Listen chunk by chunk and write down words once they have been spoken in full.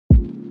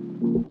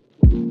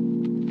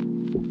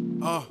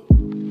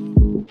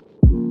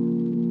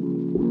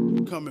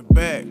Coming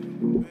back.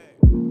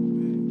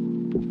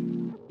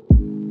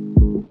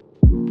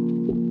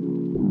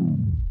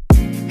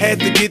 Had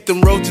to get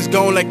them roaches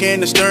gone like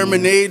an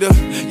exterminator.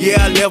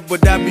 Yeah, I left,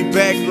 but I be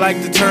back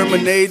like the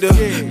Terminator.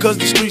 Cause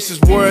the streets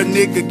is where a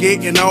nigga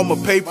getting all my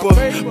paper.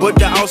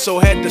 But I also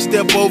had to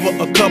step over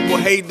a couple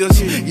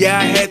haters. Yeah,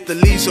 I had to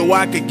leave so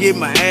I could get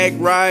my act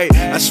right.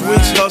 I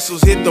switched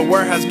hustles, hit the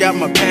warehouse, got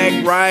my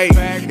pack right.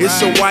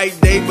 It's a white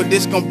day, but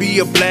this gon' be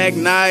a black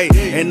night.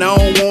 And I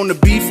don't wanna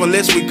beef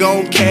unless we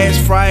gon' cash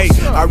fight.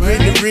 I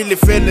really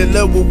fell in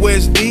love with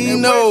West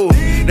Dino.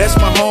 That's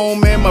my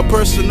home and my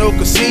personal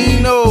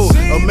casino.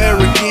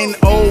 American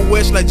Old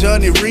West like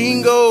Johnny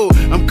Ringo.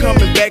 I'm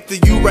coming back to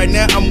you right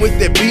now, I'm with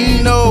that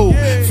Beano.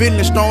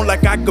 Feeling strong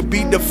like I could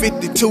beat the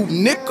 52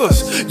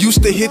 Nickers.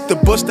 Used to hit the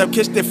bus stop,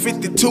 catch that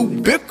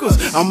 52 Bickers.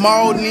 I'm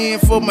all in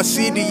for my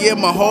city, yeah,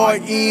 my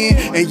heart in.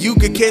 And you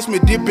can catch me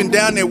dipping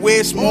down at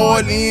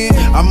Westmoreland.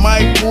 I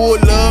might pull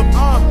up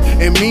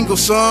and mingle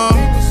some,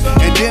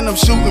 and then I'm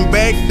shooting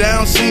back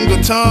down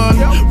Singleton.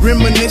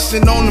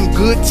 Reminiscing on them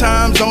good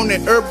times on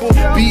that herbal.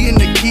 Being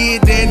a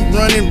kid and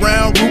running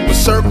round Rupert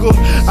Circle.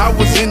 I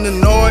was in the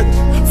north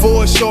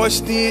for a short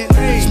stint,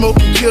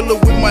 smoking killer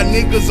with my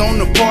niggas on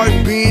the park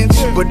bench.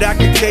 But I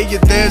can tell you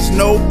there's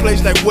no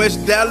place like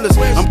West Dallas.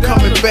 I'm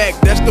coming back,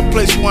 that's the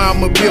place where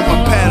I'ma build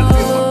my palace.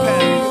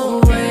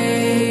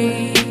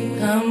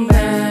 Come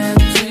back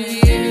to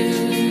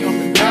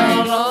you.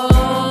 I'll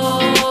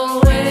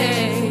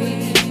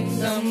always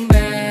come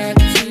back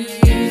to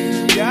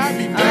you. Yeah, I'll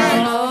be back.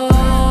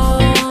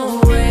 I'll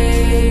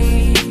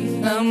always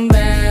come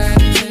back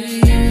to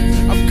you.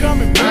 I'm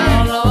coming back.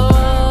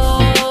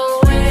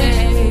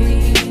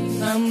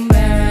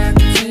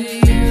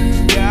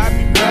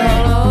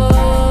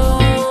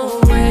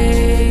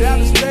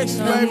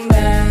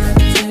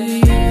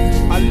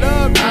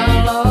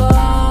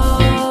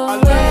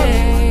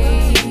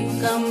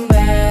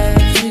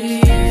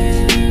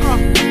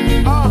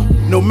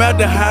 No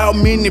matter how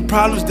many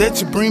problems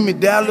that you bring me,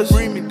 Dallas.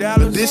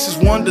 This is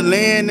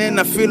Wonderland and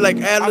I feel like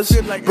Alice.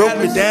 Broke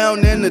me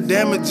down and the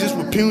damages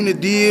were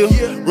punitive.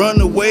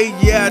 Run away,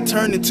 yeah, I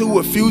turned into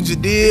a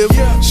fugitive.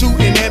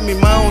 Shooting at me,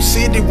 my own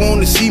city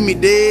wanna see me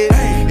dead.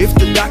 If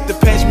the doctor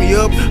patch me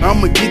up,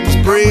 I'ma get this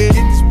bread.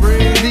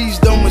 Please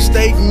don't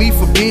mistake me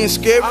for being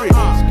scary.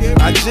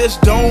 I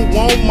just don't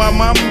want my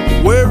mama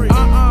to worry.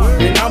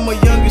 And I'm a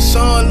youngest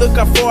son, look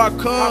how far I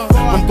come.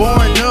 I'm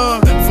born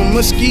young, from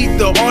Mesquite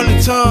to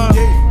Arlington.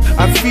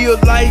 I feel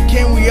like,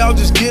 can we all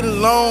just get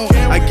along?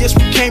 I guess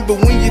we can't, but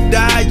when you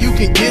die, you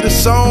can get a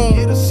song.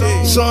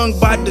 Sung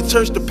by the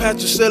church, the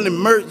pastor selling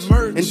merch.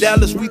 In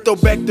Dallas, we throw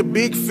back the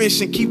big fish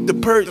and keep the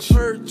perch.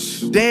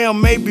 Damn,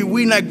 maybe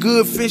we not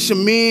good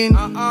fishermen,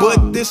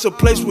 but this a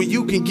place where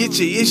you can get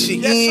your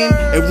issue in.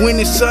 And when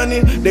it's sunny,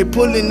 they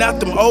pulling out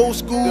them old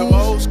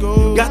schools.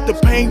 Got the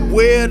paint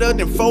wetter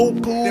than 4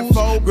 pools.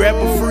 Grab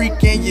a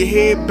freak and you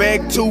head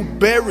back to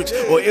barracks,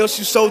 or else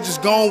you soldiers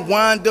gon'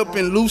 wind up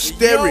in loose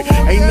sterry.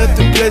 Ain't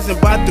nothing pleasant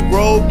about the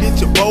grove, get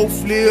your boat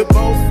flipped.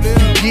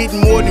 Get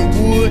more than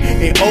wood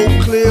in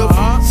Oak Cliff.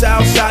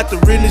 Southside, the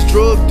realest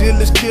drug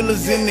dealers,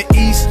 killers in the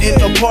east. In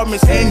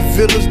apartments and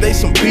villas, they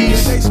some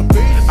beasts.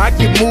 I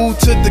can move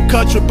to the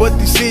country, but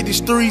these city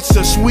streets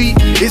are sweet.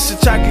 It's a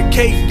chocolate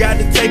cake,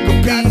 gotta take a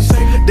piece.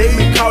 They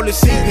been call it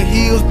singing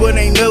hills, but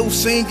ain't no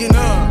singing.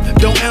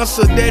 Don't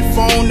answer that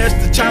phone, that's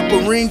the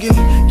chopper ringing.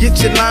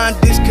 Get your line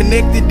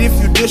disconnected if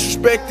you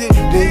disrespected.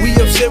 When we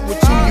upset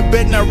with you, you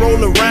better not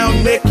roll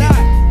around naked.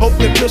 Hope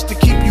that pistol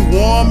keep you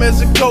warm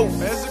as a coat.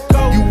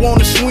 You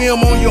wanna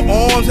swim on your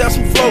arms, have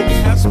some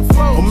floats.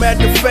 A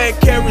matter of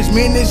fact, carry as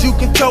many as you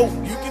can tote.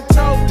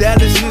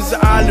 Dallas is an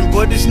island,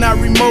 but it's not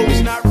remote.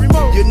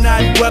 You're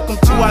not welcome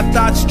to our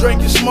thoughts,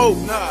 drink and smoke.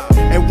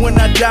 And when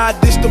I die,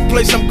 this the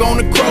place I'm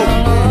gonna croak.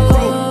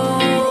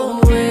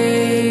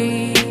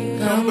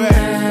 Come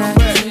back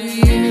to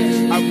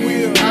you. I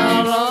will.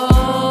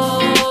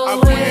 I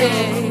will.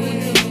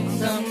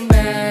 Come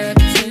back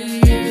to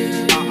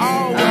you.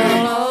 I'll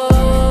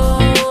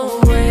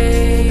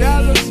always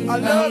Dallas, I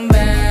love come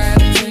back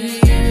to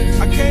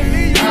you. I can't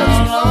leave you.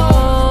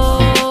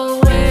 I'll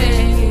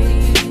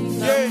always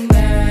come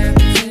back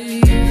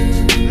to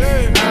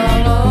you.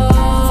 I'll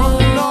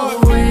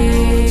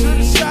always To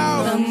the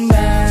south, come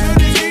back to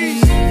the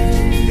east,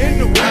 in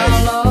the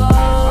west.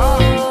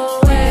 I'll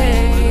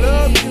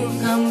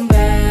always come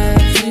back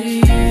to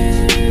you.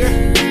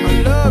 Yeah, I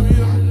love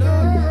you,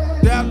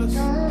 Dallas.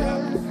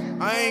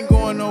 I ain't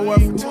going nowhere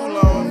for too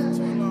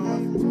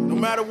long. No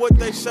matter what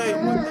they say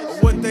or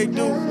what they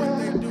do,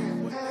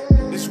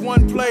 it's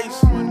one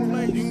place you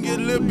can get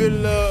a little bit of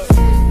love,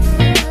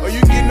 or you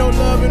can get no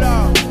love at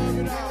all.